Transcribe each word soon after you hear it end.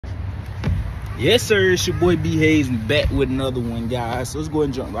Yes, sir. It's your boy B Hayes. We back with another one, guys. So let's go ahead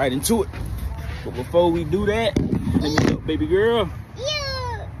and jump right into it. But before we do that, let me go, baby girl.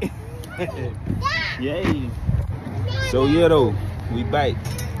 Yay. So yeah, though, we back.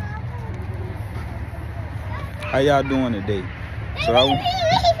 How y'all doing today?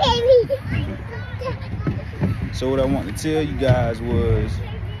 So what I want to tell you guys was,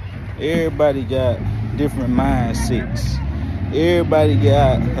 everybody got different mindsets. Everybody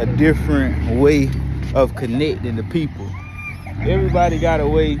got a different way of connecting to people. Everybody got a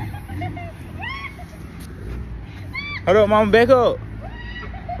way. Hold up, mama, back up.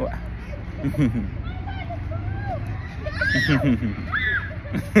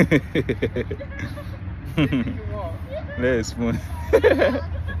 That's funny.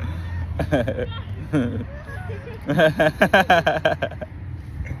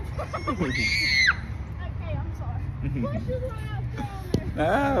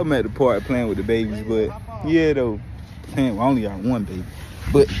 I'm at the park playing with the babies, but yeah, though, man, we only got one baby,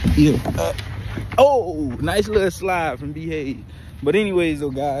 but yeah. Oh, nice little slide from B Hayes. But anyways,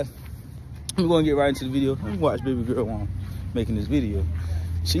 though, guys, I'm gonna get right into the video. Let me watch baby girl while I'm making this video.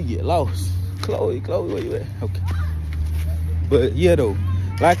 She get lost. Chloe, where you at? Okay. But yeah, though,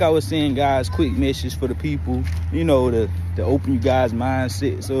 like I was saying, guys, quick message for the people, you know, to open you guys'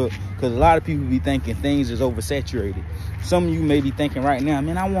 mindsets up, because a lot of people be thinking things is oversaturated. Some of you may be thinking right now,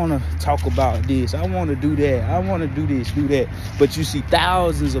 man, I want to talk about this, I want to do that, I want to do this, do that, but you see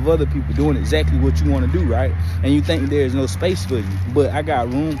thousands of other people doing exactly what you want to do, right? And you think there's no space for you. But I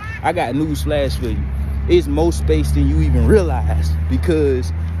got room. I got news flash for you. It's more space than you even realize,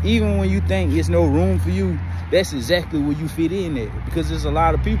 because even when you think there's no room for you, that's exactly where you fit in at, because there's a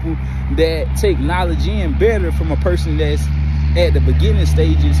lot of people that take knowledge in better from a person that's at the beginning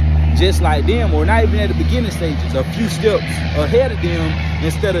stages, just like them, or not even at the beginning stages, a few steps ahead of them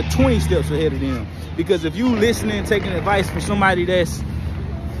instead of 20 steps ahead of them. Because if you listening and taking advice from somebody that's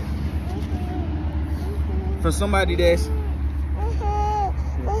what's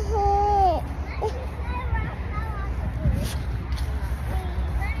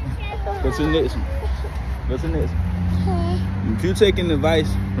the next one? What's the next one? If you're taking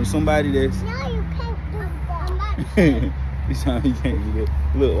advice from somebody that's... No, you can't do that. This time you can't do that.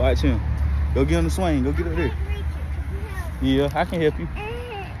 Look, watch him. Go get on the swing. Go get up there. Yeah, I can help you.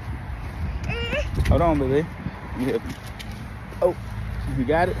 Hold on, baby. Let me help you. Oh, you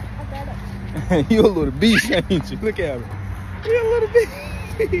got it? I got it. You a little beast, ain't you? Look at him. You a little beast.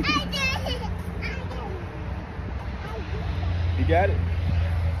 You got it?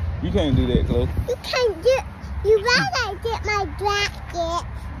 You can't do that, Chloe. You can't get. You better get my jacket.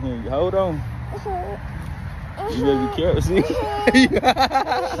 Here, hold on. You better be careful, see? Hey,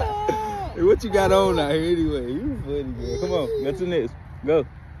 what you got on out here anyway? You funny, girl. Come on, go to the next one. Go.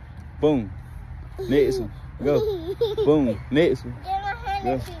 Boom. Next one. Go. Boom. Next one. Get my hand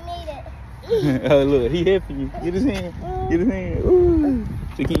Go. if you need it. Oh, look, he helping you. Get his hand. Get his hand. Ooh.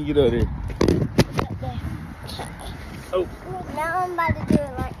 So can you get up there? Oh. Now I'm about to do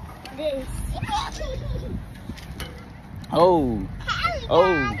it like this. Oh.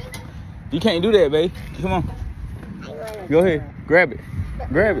 Oh. You can't do that, babe. Come on. Go ahead. Grab it.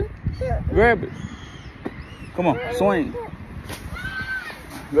 Grab it. Grab it. Come on. Swing.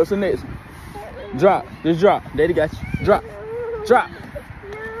 Go to the next one. Drop. Just drop. Daddy got you. Drop. Drop.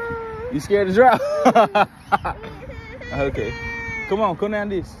 You scared to drop? Okay. Come on. Come down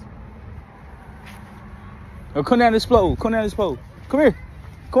this. Oh, come down this pole. Come down this pole. Come here.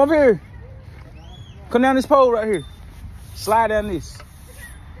 Come over here. Come down this pole right here. Slide down this.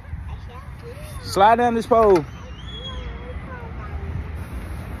 Slide down this pole.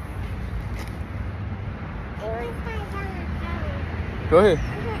 Go ahead.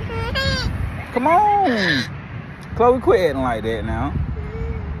 Come on. Chloe, quit acting like that now.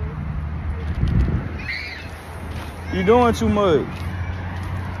 You doing too much.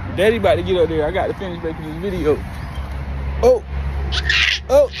 Daddy about to get up there. I got to finish making this video. Oh.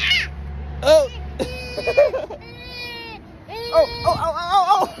 Oh. Oh. Oh, oh, oh,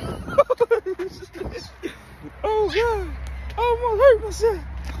 oh, oh. Oh, God. I almost hurt myself.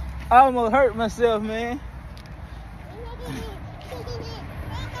 I almost hurt myself, man.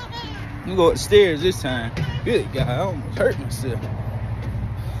 I'm gonna go upstairs this time. Good God, I almost hurt myself.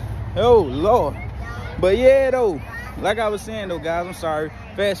 Oh, Lord. But yeah, though, like I was saying, though, guys, I'm sorry.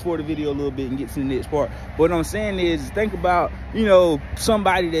 Fast forward the video a little bit and get to the next part. What I'm saying is, think about, you know,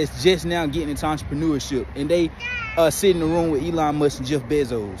 somebody that's just now getting into entrepreneurship, and they sit in the room with Elon Musk and Jeff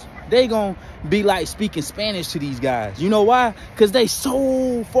Bezos. they gonna be like speaking Spanish to these guys. You know why? Because they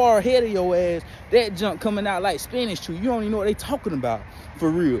so far ahead of your ass, that junk coming out like Spanish to you. You don't even know what they talking about for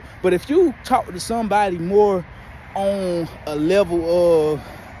real. But if you talk to somebody more on a level of,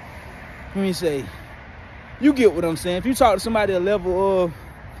 let me say, you get what I'm saying. If you talk to somebody a level of,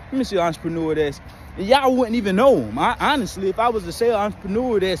 let me see, entrepreneur that's, y'all wouldn't even know them. Honestly, if I was to say an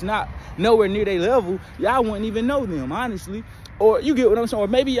entrepreneur that's not nowhere near their level, y'all wouldn't even know them, honestly. Or you get what I'm saying, or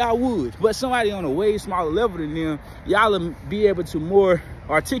maybe y'all would. But somebody on a way smaller level than them, y'all will be able to more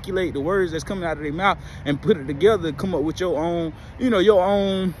articulate the words that's coming out of their mouth and put it together, come up with your own, you know, your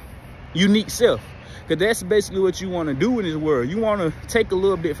own unique self. Because that's basically what you want to do in this world. You want to take a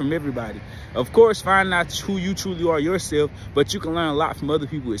little bit from everybody. Of course, find out who you truly are yourself, but you can learn a lot from other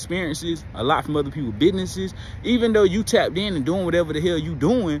people's experiences, a lot from other people's businesses. Even though you tapped in and doing whatever the hell you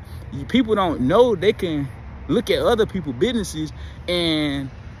doing, people don't know they can look at other people's businesses and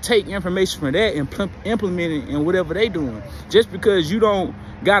take information from that and implement it in whatever they doing. Just because you don't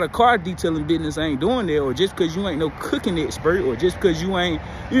got a car detailing business ain't doing that, or just because you ain't no cooking expert, or just because you ain't,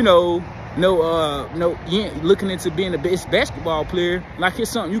 you know, you ain't looking into being the best basketball player. Like,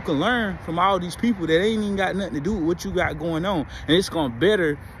 it's something you can learn from all these people that ain't even got nothing to do with what you got going on, and it's gonna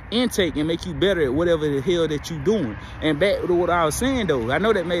better intake and make you better at whatever the hell that you doing. And back to what I was saying though, I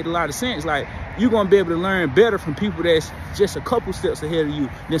know that made a lot of sense. Like, you're gonna be able to learn better from people that's just a couple steps ahead of you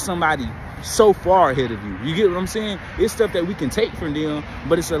than somebody so far ahead of you. You get what I'm saying? It's stuff that we can take from them,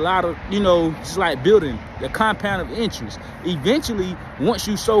 but it's a lot of, you know, it's like building the compound of interest. Eventually, once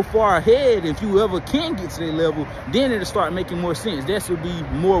you so far ahead, if you ever can get to their level, then it'll start making more sense. That will be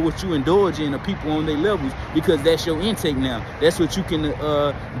more what you indulge in, the people on their levels, because that's your intake now. That's what you can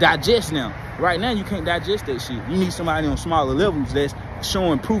digest now. Right now, you can't digest that shit. You need somebody on smaller levels that's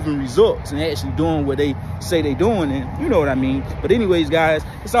showing proven results and actually doing what they say they doing, and you know what I mean. But anyways, guys,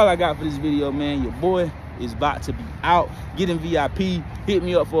 that's all I got for this video, man. Your boy is about to be out getting VIP. Hit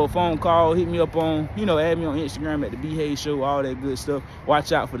me up for a phone call, hit me up on, you know, add me on Instagram at the B Hayes Show, all that good stuff.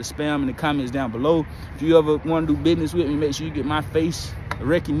 Watch out for the spam in the comments down below. If you ever want to do business with me, make sure you get my face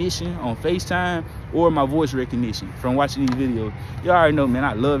recognition on FaceTime or my voice recognition from watching these videos. You already know, man,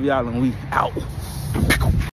 I love y'all, and we out.